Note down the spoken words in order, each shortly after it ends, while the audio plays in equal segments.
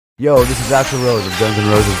Yo, this is Axl Rose of Guns N'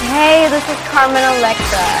 Roses. Hey, this is Carmen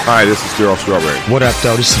Electra. Hi, this is Daryl Strawberry. What up,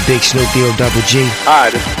 though? This is Big Snoop Double G.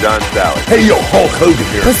 Hi, this is John Sally. Hey, yo, Hulk Hogan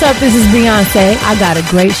here. What's up? This is Beyonce. I got a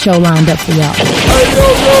great show lined up for y'all.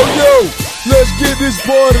 Hey, yo. Let's get this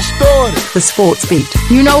party started. The Sports Beat.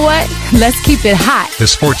 You know what? Let's keep it hot. The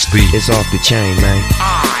Sports Beat. It's off the chain, man.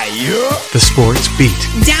 Yeah. The Sports Beat.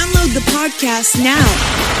 Download the podcast now.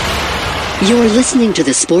 You're listening to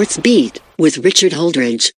The Sports Beat with Richard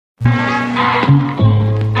Holdridge.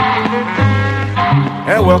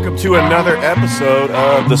 And welcome to another episode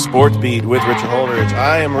of The Sports Beat with Richard Holdridge.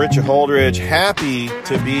 I am Richard Holdridge, happy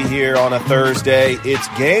to be here on a Thursday. It's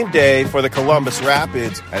game day for the Columbus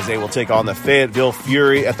Rapids as they will take on the Fayetteville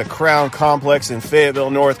Fury at the Crown Complex in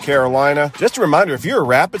Fayetteville, North Carolina. Just a reminder, if you're a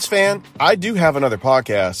Rapids fan, I do have another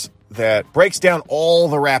podcast that breaks down all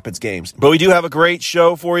the Rapids games. But we do have a great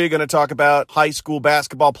show for you. Going to talk about high school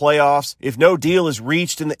basketball playoffs. If no deal is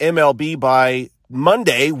reached in the MLB by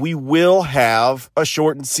Monday, we will have a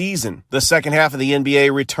shortened season. The second half of the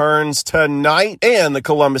NBA returns tonight, and the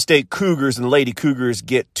Columbus State Cougars and Lady Cougars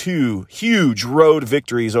get two huge road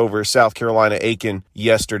victories over South Carolina Aiken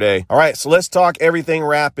yesterday. All right, so let's talk everything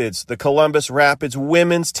Rapids. The Columbus Rapids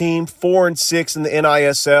women's team, 4-6 in the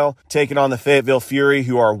NISL, taking on the Fayetteville Fury,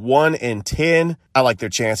 who are 1-10. I like their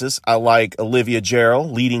chances. I like Olivia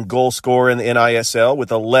Gerald, leading goal scorer in the NISL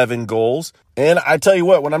with 11 goals. And I tell you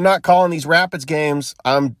what, when I'm not calling these Rapids games,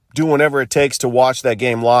 I'm doing whatever it takes to watch that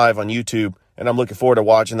game live on YouTube. And I'm looking forward to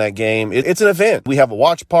watching that game. It's an event. We have a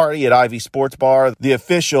watch party at Ivy Sports Bar, the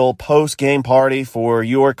official post-game party for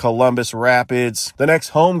your Columbus Rapids. The next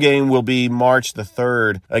home game will be March the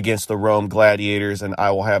 3rd against the Rome Gladiators, and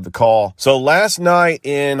I will have the call. So last night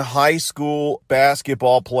in high school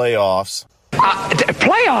basketball playoffs.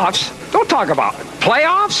 Playoffs? Don't talk about it.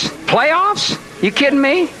 Playoffs? You kidding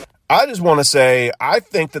me? I just want to say, I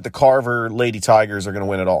think that the Carver Lady Tigers are going to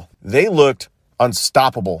win it all. They looked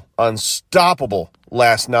unstoppable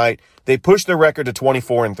last night. They pushed their record to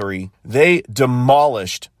 24-3. They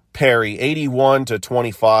demolished Perry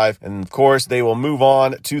 81-25. And of course, they will move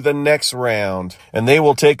on to the next round. And they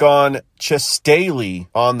will take on Chestaley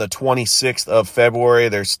on the 26th of February.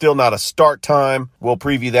 There's still not a start time. We'll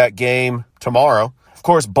preview that game tomorrow. Of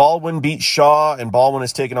course, Baldwin beat Shaw, and Baldwin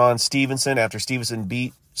is taking on Stevenson after Stevenson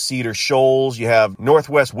beat Cedar Shoals. You have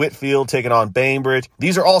Northwest Whitfield taking on Bainbridge.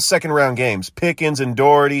 These are all second-round games. Pickens and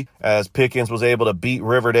Doherty, as Pickens was able to beat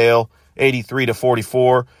Riverdale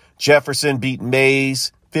 83-44. Jefferson beat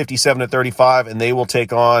Mays 57-35, and they will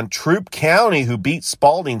take on Troup County, who beat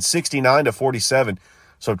Spalding 69-47.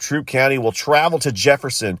 So Troup County will travel to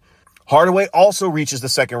Jefferson. Hardaway also reaches the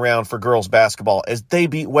second round for girls basketball as they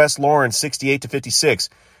beat West Lawrence 68-56,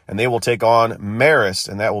 and they will take on Marist,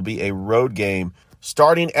 and that will be a road game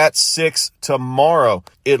starting at 6 tomorrow.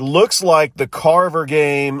 It looks like the Carver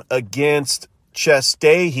game against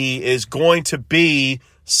Chestaley is going to be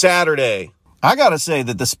Saturday. I got to say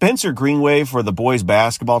that the Spencer Greenway for the boys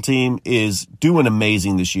basketball team is doing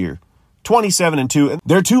amazing this year. 27-2.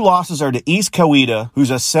 Their two losses are to East Coweta,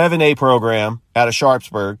 who's a 7A program out of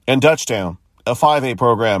Sharpsburg, and Dutchtown, a 5A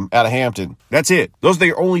program out of Hampton. That's it. Those are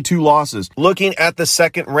their only two losses. Looking at the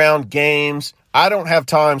second round games, I don't have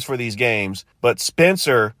times for these games, but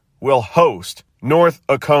Spencer will host North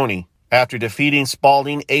Oconee after defeating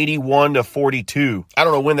Spalding 81-42. I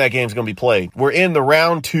don't know when that game's going to be played. We're in the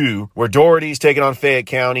round 2 where Doherty's taking on Fayette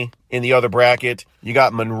County. In the other bracket, you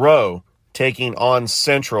got Monroe taking on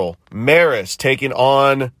Central. Marist taking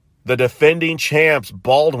on the defending champs,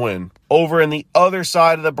 Baldwin. Over in the other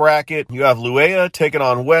side of the bracket, you have Luea taking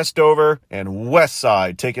on Westover and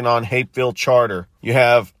Westside taking on Hapeville Charter. You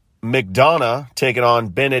have McDonough taking on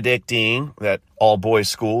Benedictine, that all-boys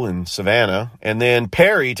school in Savannah, and then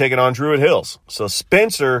Perry taking on Druid Hills. So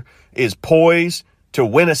Spencer is poised to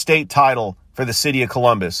win a state title for the city of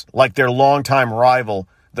Columbus, like their longtime rival,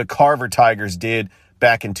 the Carver Tigers, did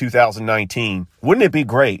back in 2019. Wouldn't it be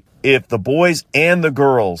great if the boys and the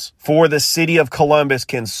girls for the city of Columbus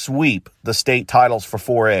can sweep the state titles for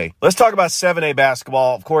 4A? Let's talk about 7A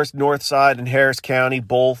basketball. Of course, Northside and Harris County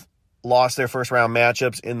both lost their first round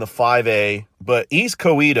matchups in the 5A, but East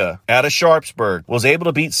Coweta out of Sharpsburg was able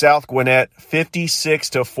to beat South Gwinnett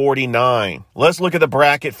 56-49. Let's look at the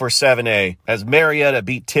bracket for 7A as Marietta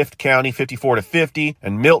beat Tift County 54-50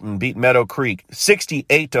 and Milton beat Meadow Creek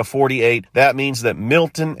 68-48. That means that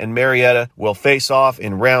Milton and Marietta will face off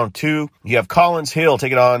in round 2. You have Collins Hill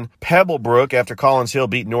taking on Pebblebrook after Collins Hill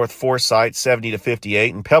beat North Forsyth 70-58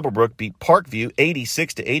 and Pebblebrook beat Parkview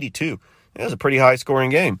 86-82. It was a pretty high-scoring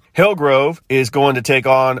game. Hillgrove is going to take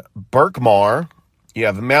on Berkmar. You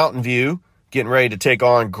have Mountain View getting ready to take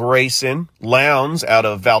on Grayson. Lowndes out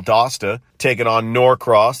of Valdosta taking on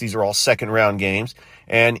Norcross. These are all second-round games.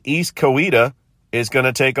 And East Coweta is going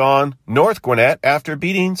to take on North Gwinnett after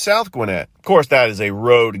beating South Gwinnett. Of course, that is a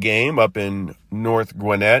road game up in North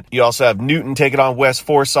Gwinnett. You also have Newton taking on West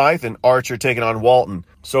Forsyth and Archer taking on Walton.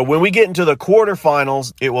 So when we get into the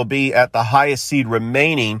quarterfinals, it will be at the highest seed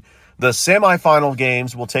remaining. The semifinal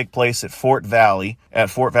games will take place at Fort Valley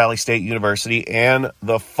State University, and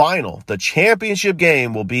the final, the championship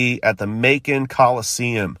game, will be at the Macon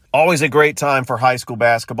Coliseum. Always a great time for high school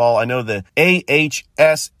basketball. I know the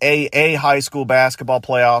AHSAA high school basketball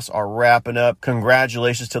playoffs are wrapping up.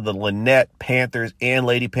 Congratulations to the Lynette Panthers and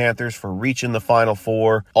Lady Panthers for reaching the Final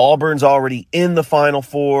Four. Auburn's already in the Final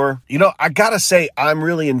Four. You know, I gotta say, I'm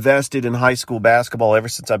really invested in high school basketball ever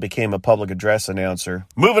since I became a public address announcer.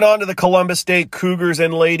 Moving on to the Columbus State Cougars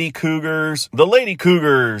and Lady Cougars. The Lady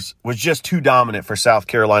Cougars was just too dominant for South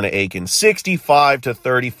Carolina-Aiken.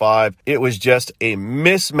 65-35. It was just a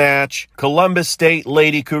mismatch. Columbus State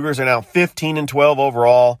Lady Cougars are now 15-12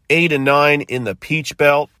 overall, 8-9 in the Peach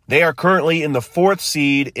Belt. They are currently in the 4th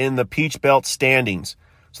seed in the Peach Belt standings.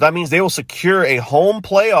 So that means they will secure a home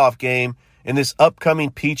playoff game in this upcoming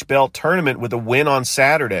Peach Belt tournament with a win on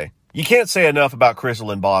Saturday. You can't say enough about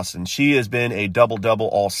Crystal in Boston. She has been a double-double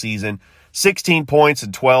all season. 16 points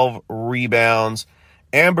and 12 rebounds.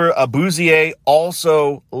 Amber Abuzier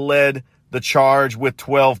also led the charge with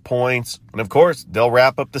 12 points. And of course, they'll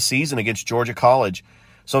wrap up the season against Georgia College.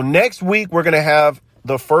 So next week, we're going to have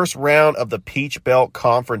the first round of the Peach Belt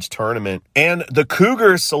Conference Tournament. And the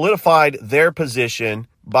Cougars solidified their position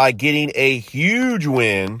by getting a huge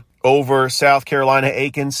win over South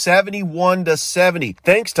Carolina-Aiken, 71-70.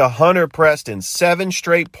 Thanks to Hunter Preston, 7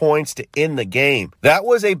 straight points to end the game. That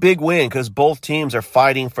was a big win because both teams are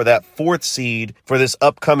fighting for that 4th seed for this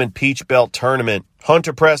upcoming Peach Belt tournament.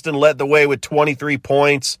 Hunter Preston led the way with 23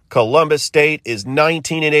 points. Columbus State is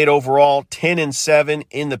 19-8 overall, 10-7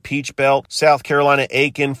 in the Peach Belt. South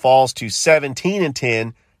Carolina-Aiken falls to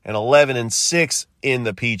 17-10 and 11-6 in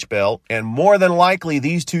the Peach Belt. And more than likely,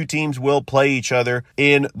 these two teams will play each other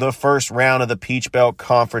in the first round of the Peach Belt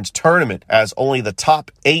Conference Tournament, as only the top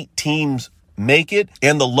 8 teams make it,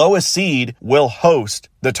 and the lowest seed will host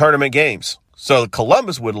the tournament games. So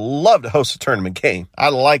Columbus would love to host a tournament game. I'd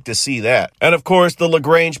like to see that. And of course, the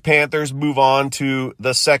LaGrange Panthers move on to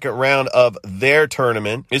the second round of their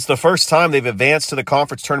tournament. It's the first time they've advanced to the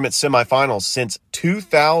conference tournament semifinals since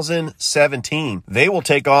 2017. They will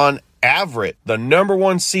take on Everett, the number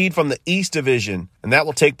 1 seed from the East Division, and that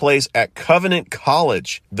will take place at Covenant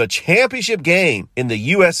College. The championship game in the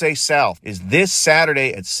USA South is this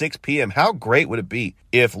Saturday at 6 p.m. How great would it be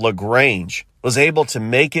if LaGrange was able to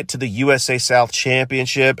make it to the USA South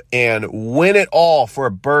Championship and win it all for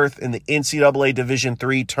a berth in the NCAA Division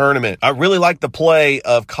III tournament? I really like the play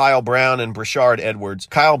of Kyle Brown and Brashard Edwards.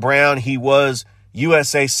 Kyle Brown, he was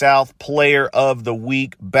USA South Player of the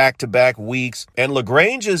Week, back-to-back weeks. And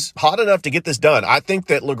LaGrange is hot enough to get this done. I think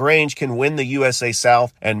that LaGrange can win the USA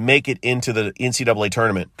South and make it into the NCAA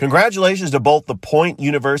tournament. Congratulations to both the Point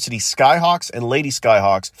University Skyhawks and Lady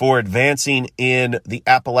Skyhawks for advancing in the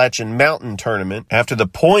Appalachian Mountain Tournament. After the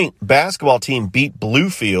Point basketball team beat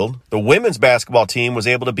Bluefield, the women's basketball team was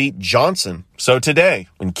able to beat Johnson. So today,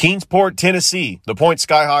 in Kingsport, Tennessee, the Point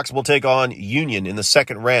Skyhawks will take on Union in the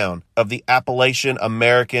second round of the Appalachian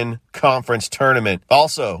American Conference Tournament.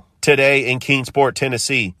 Also, today in Kingsport,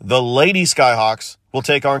 Tennessee, the Lady Skyhawks will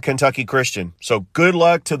take on Kentucky Christian. So good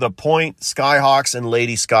luck to the Point Skyhawks and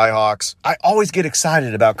Lady Skyhawks. I always get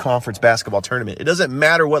excited about conference basketball tournament. It doesn't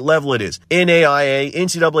matter what level it is. NAIA,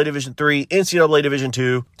 NCAA Division III, NCAA Division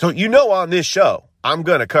II. So you know on this show, I'm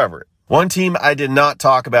going to cover it. One team I did not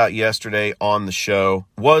talk about yesterday on the show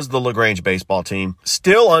was the LaGrange baseball team.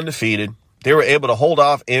 Still undefeated. They were able to hold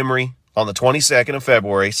off Emory on the 22nd of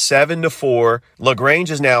February, 7-4.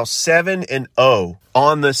 LaGrange is now 7-0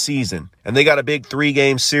 on the season. And they got a big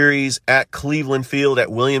 3-game series at Cleveland Field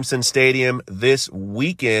at Williamson Stadium this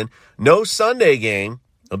weekend. No Sunday game.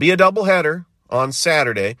 It'll be a doubleheader on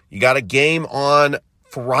Saturday. You got a game on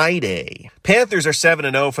Friday. Panthers are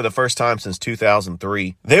 7-0 for the first time since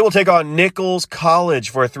 2003. They will take on Nichols College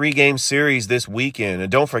for a 3-game series this weekend.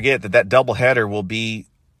 And don't forget that doubleheader will be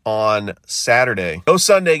on Saturday. No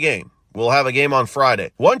Sunday game. We'll have a game on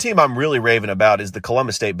Friday. One team I'm really raving about is the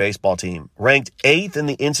Columbus State baseball team. Ranked 8th in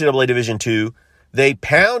the NCAA Division II. They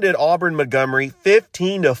pounded Auburn Montgomery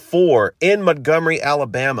 15-4 in Montgomery,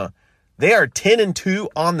 Alabama. They are 10-2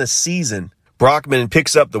 on the season. Brockman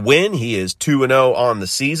picks up the win. He is 2-0 on the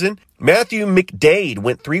season. Matthew McDade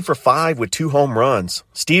went 3 for 5 with 2 home runs.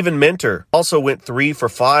 Steven Minter also went 3 for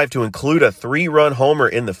 5 to include a 3-run homer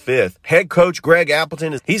in the 5th. Head coach Greg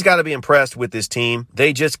Appleton, he's got to be impressed with this team.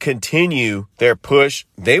 They just continue their push.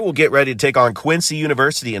 They will get ready to take on Quincy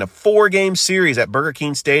University in a 4-game series at Burger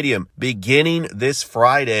King Stadium beginning this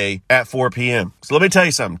Friday at 4 p.m. So let me tell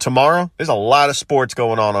you something. Tomorrow, there's a lot of sports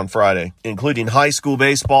going on Friday, including high school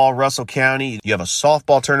baseball, Russell County. You have a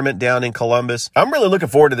softball tournament down in Columbus. I'm really looking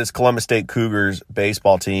forward to this Columbus State Cougars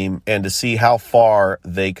baseball team and to see how far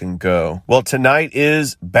they can go. Well, tonight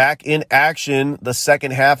is back in action. The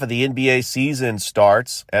second half of the NBA season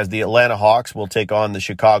starts as the Atlanta Hawks will take on the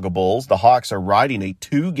Chicago Bulls. The Hawks are riding a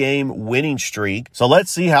 2-game winning streak. So let's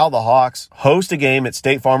see how the Hawks host a game at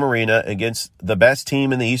State Farm Arena against the best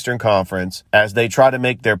team in the Eastern Conference as they try to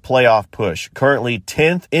make their playoff push. Currently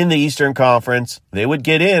 10th in the Eastern Conference. They would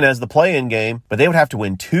get in as the play-in game, but they would have to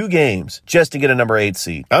win 2 games just to get a number 8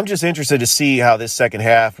 seed. I'm just interested to see how this second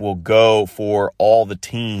half will go for all the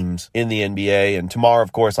teams in the NBA. And tomorrow,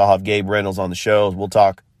 of course, I'll have Gabe Reynolds on the show. We'll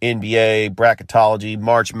talk NBA, bracketology,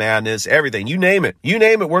 March Madness, everything. You name it. You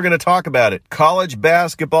name it, we're going to talk about it. College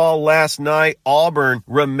basketball last night. Auburn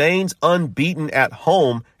remains unbeaten at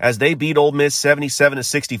home as they beat Ole Miss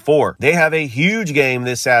 77-64. They have a huge game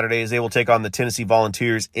this Saturday as they will take on the Tennessee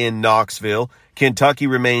Volunteers in Knoxville. Kentucky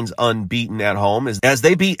remains unbeaten at home as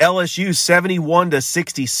they beat LSU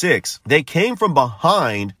 71-66. They came from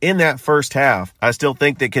behind in that first half. I still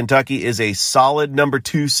think that Kentucky is a solid number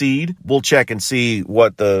 2 seed. We'll check and see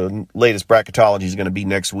what the latest bracketology is going to be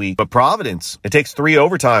next week. But Providence, it takes 3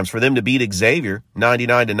 overtimes for them to beat Xavier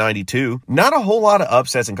 99-92. Not a whole lot of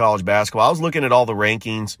upsets in college basketball. I was looking at all the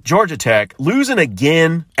rankings. Georgia Tech losing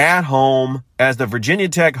again at home as the Virginia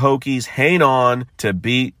Tech Hokies hang on to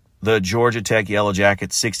beat the Georgia Tech Yellow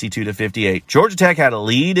Jackets 62-58. Georgia Tech had a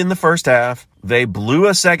lead in the first half. They blew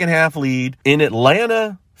a second half lead in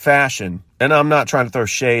Atlanta fashion. And I'm not trying to throw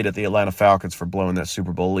shade at the Atlanta Falcons for blowing that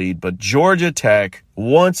Super Bowl lead, but Georgia Tech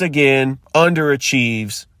once again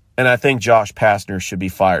underachieves, and I think Josh Pastner should be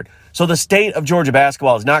fired. So the state of Georgia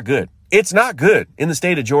basketball is not good. It's not good in the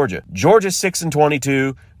state of Georgia. Georgia's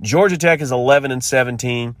 6-22. Georgia Tech is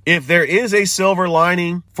 11-17. If there is a silver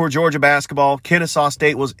lining for Georgia basketball, Kennesaw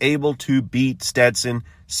State was able to beat Stetson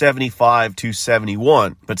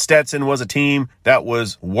 75-71. But Stetson was a team that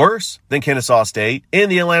was worse than Kennesaw State in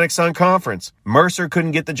the Atlantic Sun Conference. Mercer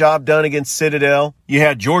couldn't get the job done against Citadel. You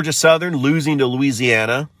had Georgia Southern losing to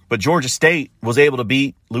Louisiana, but Georgia State was able to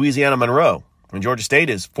beat Louisiana Monroe. And Georgia State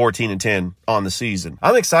is 14-10 on the season.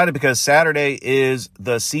 I'm excited because Saturday is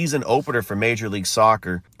the season opener for Major League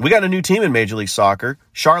Soccer. We got a new team in Major League Soccer,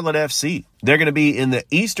 Charlotte FC. They're going to be in the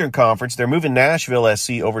Eastern Conference. They're moving Nashville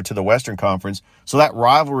SC over to the Western Conference. So that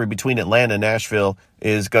rivalry between Atlanta and Nashville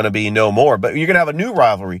is going to be no more. But you're going to have a new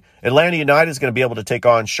rivalry. Atlanta United is going to be able to take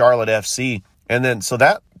on Charlotte FC. And then so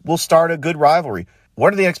that will start a good rivalry.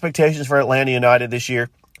 What are the expectations for Atlanta United this year?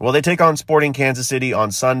 Well, they take on Sporting Kansas City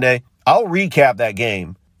on Sunday. I'll recap that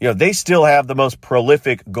game. You know, they still have the most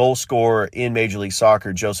prolific goal scorer in Major League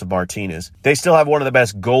Soccer, Joseph Martinez. They still have one of the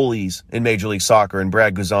best goalies in Major League Soccer in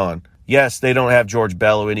Brad Guzan. Yes, they don't have George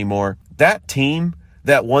Bello anymore. That team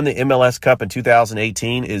that won the MLS Cup in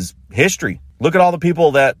 2018 is history. Look at all the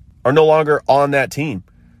people that are no longer on that team.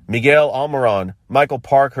 Miguel Almiron, Michael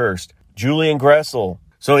Parkhurst, Julian Gressel.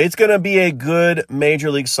 So it's going to be a good Major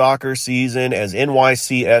League Soccer season as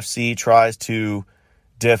NYCFC tries to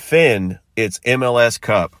defend its MLS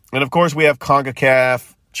Cup. And of course, we have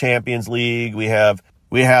CONCACAF Champions League. We have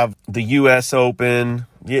the US Open.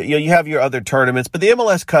 You have your other tournaments, but the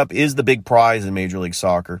MLS Cup is the big prize in Major League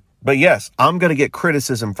Soccer. But yes, I'm going to get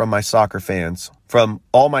criticism from my soccer fans, from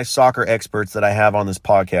all my soccer experts that I have on this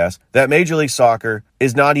podcast, that Major League Soccer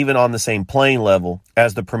is not even on the same playing level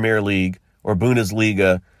as the Premier League or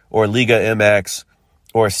Bundesliga or Liga MX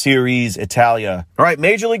or Series Italia. All right,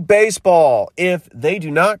 Major League Baseball. If they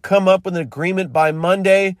do not come up with an agreement by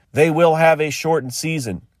Monday, they will have a shortened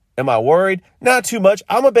season. Am I worried? Not too much.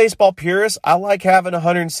 I'm a baseball purist. I like having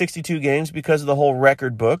 162 games because of the whole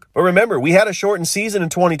record book. But remember, we had a shortened season in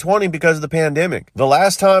 2020 because of the pandemic. The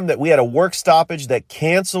last time that we had a work stoppage that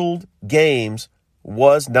canceled games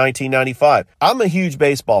was 1995. I'm a huge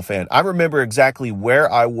baseball fan. I remember exactly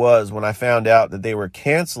where I was when I found out that they were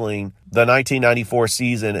canceling the 1994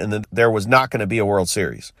 season and that there was not going to be a World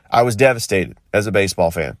Series. I was devastated as a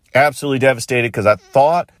baseball fan. Absolutely devastated because I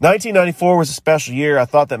thought 1994 was a special year. I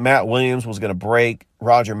thought that Matt Williams was going to break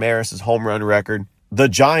Roger Maris's home run record. The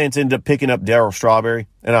Giants ended up picking up Darryl Strawberry,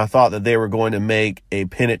 and I thought that they were going to make a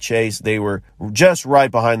pennant chase. They were just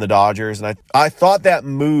right behind the Dodgers, and I thought that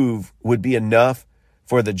move would be enough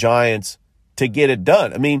for the Giants to get it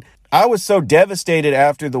done. I mean, I was so devastated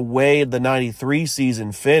after the way the 93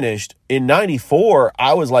 season finished. In 94,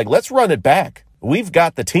 I was like, let's run it back. We've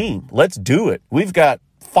got the team. Let's do it. We've got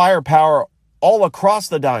firepower all across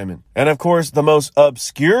the diamond. And of course, the most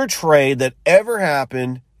obscure trade that ever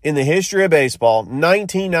happened in the history of baseball,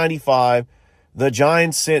 1995, the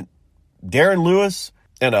Giants sent Darren Lewis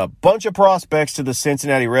and a bunch of prospects to the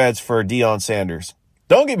Cincinnati Reds for Deion Sanders.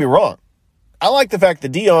 Don't get me wrong. I like the fact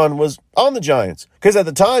that Deion was on the Giants because at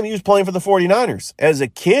the time he was playing for the 49ers. As a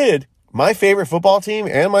kid, my favorite football team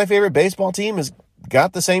and my favorite baseball team has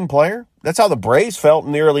got the same player. That's how the Braves felt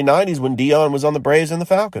in the early 90s when Deion was on the Braves and the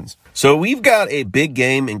Falcons. So we've got a big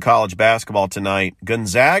game in college basketball tonight.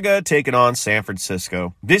 Gonzaga taking on San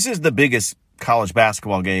Francisco. This is the biggest college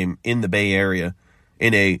basketball game in the Bay Area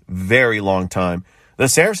in a very long time. The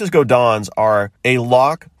San Francisco Dons are a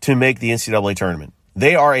lock to make the NCAA tournament.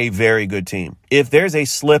 They are a very good team. If there's a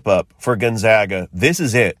slip up for Gonzaga, this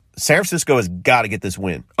is it. San Francisco has got to get this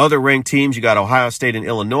win. Other ranked teams, you got Ohio State and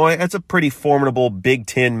Illinois. That's a pretty formidable Big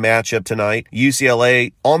Ten matchup tonight.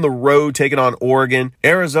 UCLA on the road taking on Oregon.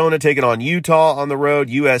 Arizona taking on Utah on the road.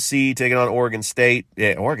 USC taking on Oregon State.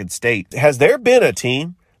 Yeah, Oregon State. Has there been a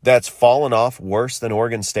team that's fallen off worse than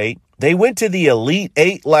Oregon State? They went to the Elite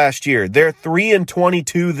Eight last year. They're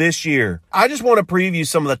 3-22 this year. I just want to preview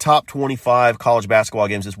some of the top 25 college basketball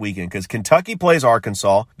games this weekend because Kentucky plays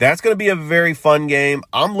Arkansas. That's going to be a very fun game.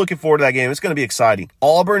 I'm looking forward to that game. It's going to be exciting.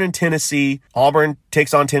 Auburn and Tennessee. Auburn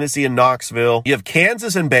takes on Tennessee in Knoxville. You have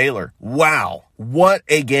Kansas and Baylor. Wow. What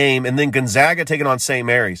a game. And then Gonzaga taking on St.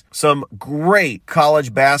 Mary's. Some great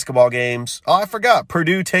college basketball games. Oh, I forgot.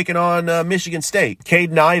 Purdue taking on Michigan State.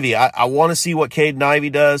 Caden Ivey. I want to see what Caden Ivey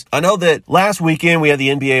does. I know that last weekend we had the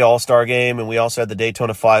NBA All-Star game and we also had the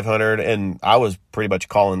Daytona 500 and I was pretty much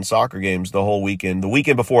calling soccer games the whole weekend. The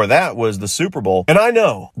weekend before that was the Super Bowl. And I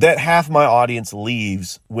know that half my audience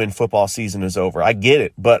leaves when football season is over. I get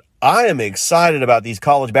it. But I am excited about these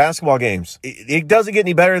college basketball games. It doesn't get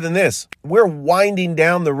any better than this. We're winding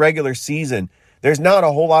down the regular season. There's not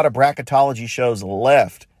a whole lot of bracketology shows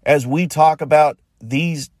left as we talk about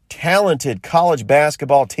these talented college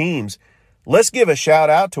basketball teams. Let's give a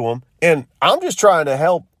shout out to them. And I'm just trying to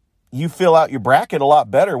help you fill out your bracket a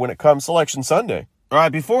lot better when it comes Selection Sunday. All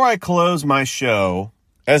right, before I close my show,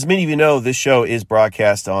 as many of you know, this show is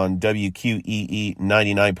broadcast on WQEE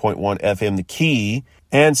 99.1 FM, The Key.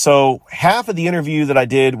 And so half of the interview that I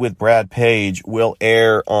did with Brad Page will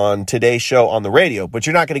air on today's show on the radio, but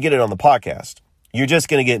you're not going to get it on the podcast. You're just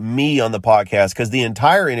going to get me on the podcast because the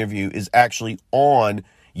entire interview is actually on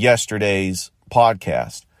yesterday's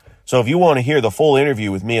podcast. So if you want to hear the full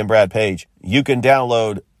interview with me and Brad Page, you can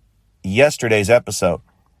download yesterday's episode.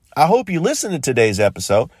 I hope you listen to today's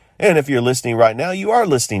episode. And if you're listening right now, you are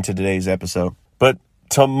listening to today's episode. But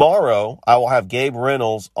tomorrow, I will have Gabe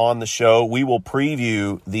Reynolds on the show. We will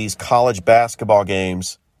preview these college basketball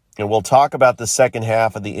games, and we'll talk about the second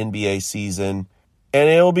half of the NBA season, and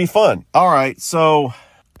it'll be fun. All right, so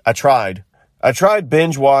I tried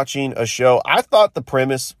binge watching a show. I thought the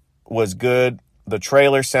premise was good. The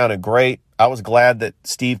trailer sounded great. I was glad that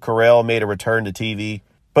Steve Carell made a return to TV,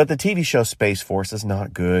 but the TV show Space Force is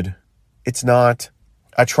not good. It's not.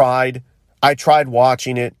 I tried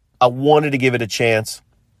watching it. I wanted to give it a chance.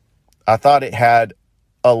 I thought it had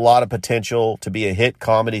a lot of potential to be a hit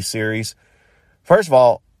comedy series. First of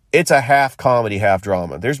all, it's a half comedy, half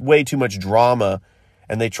drama. There's way too much drama,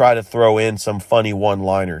 and they try to throw in some funny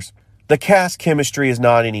one-liners. The cast chemistry is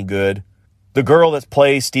not any good. The girl that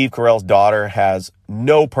plays Steve Carell's daughter has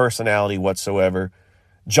no personality whatsoever.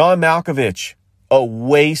 John Malkovich, a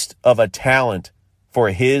waste of a talent for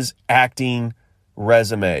his acting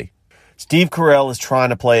resume. Steve Carell is trying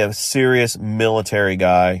to play a serious military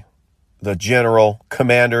guy, the general,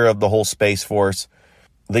 commander of the whole Space Force.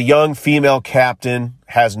 The young female captain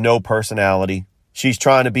has no personality. She's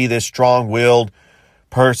trying to be this strong-willed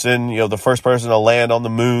person, the first person to land on the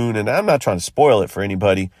moon. And I'm not trying to spoil it for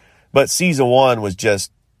anybody, but season 1 was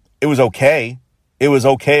it was okay. It was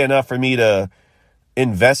okay enough for me to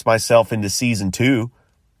invest myself into season 2.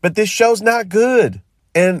 But this show's not good.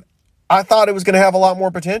 And I thought it was going to have a lot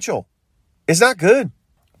more potential. It's not good.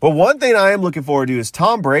 But one thing I am looking forward to is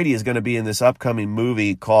Tom Brady is going to be in this upcoming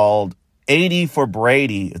movie called 80 for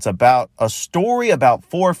Brady. It's about a story about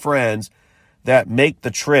 4 friends that make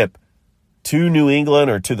the trip to New England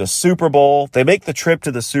or to the Super Bowl. They make the trip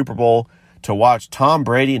to the Super Bowl to watch Tom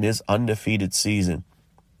Brady in his undefeated season.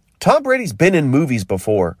 Tom Brady's been in movies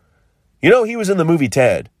before. He was in the movie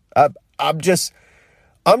Ted. I'm just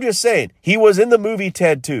saying, he was in the movie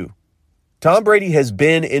Ted too. Tom Brady has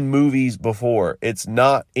been in movies before. It's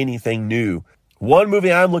not anything new. One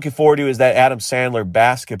movie I'm looking forward to is that Adam Sandler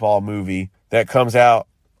basketball movie that comes out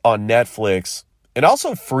on Netflix. And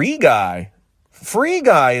also Free Guy. Free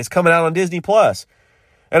Guy is coming out on Disney+.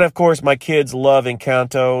 And, of course, my kids love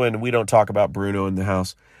Encanto, and we don't talk about Bruno in the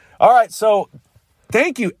house. All right, so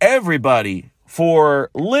thank you, everybody, for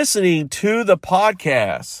listening to the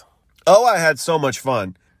podcast. Oh, I had so much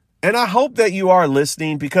fun. And I hope that you are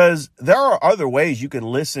listening, because there are other ways you can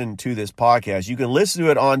listen to this podcast. You can listen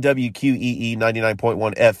to it on WQEE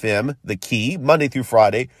 99.1 FM, The Key, Monday through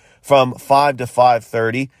Friday from 5 to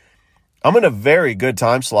 5:30. I'm in a very good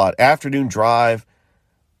time slot. Afternoon drive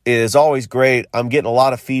is always great. I'm getting a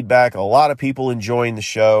lot of feedback, a lot of people enjoying the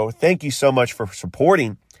show. Thank you so much for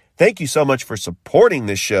supporting. Thank you so much for supporting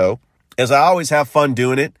this show, as I always have fun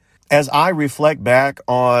doing it. As I reflect back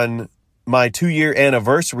on my 2-year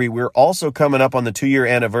anniversary, we're also coming up on the 2-year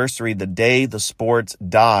anniversary, the day the sports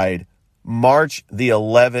died, March the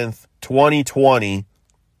 11th, 2020.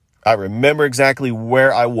 I remember exactly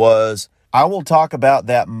where I was. I will talk about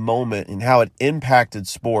that moment and how it impacted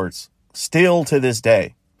sports still to this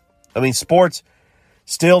day. I mean, sports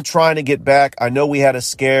still trying to get back. I know we had a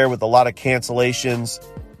scare with a lot of cancellations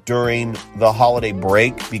during the holiday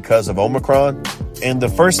break because of Omicron. And the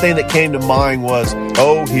first thing that came to mind was,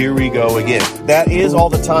 oh, here we go again. That is all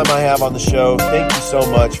the time I have on the show. Thank you so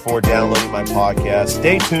much for downloading my podcast.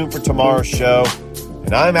 Stay tuned for tomorrow's show.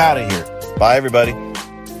 And I'm out of here. Bye, everybody.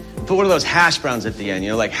 Put one of those hash browns at the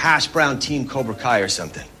end, like Hash Brown Team Cobra Kai or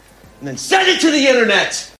something. And then send it to the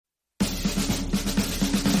internet!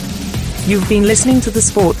 You've been listening to The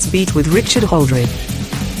Sports Beat with Richard Holdridge.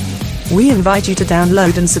 We invite you to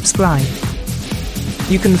download and subscribe.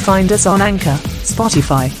 You can find us on Anchor,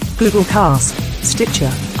 Spotify, Google Cast, Stitcher,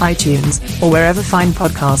 iTunes, or wherever fine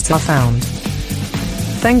podcasts are found.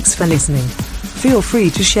 Thanks for listening. Feel free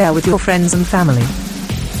to share with your friends and family.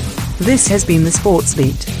 This has been The Sports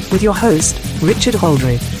Beat, with your host, Richard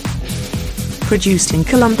Holdridge. Produced in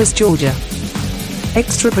Columbus, Georgia.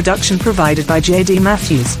 Extra production provided by J.D.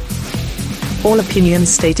 Matthews. All opinions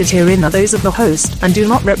stated herein are those of the host and do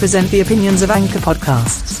not represent the opinions of Anchor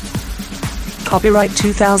Podcasts. Copyright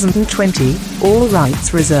 2020, all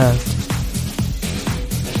rights reserved.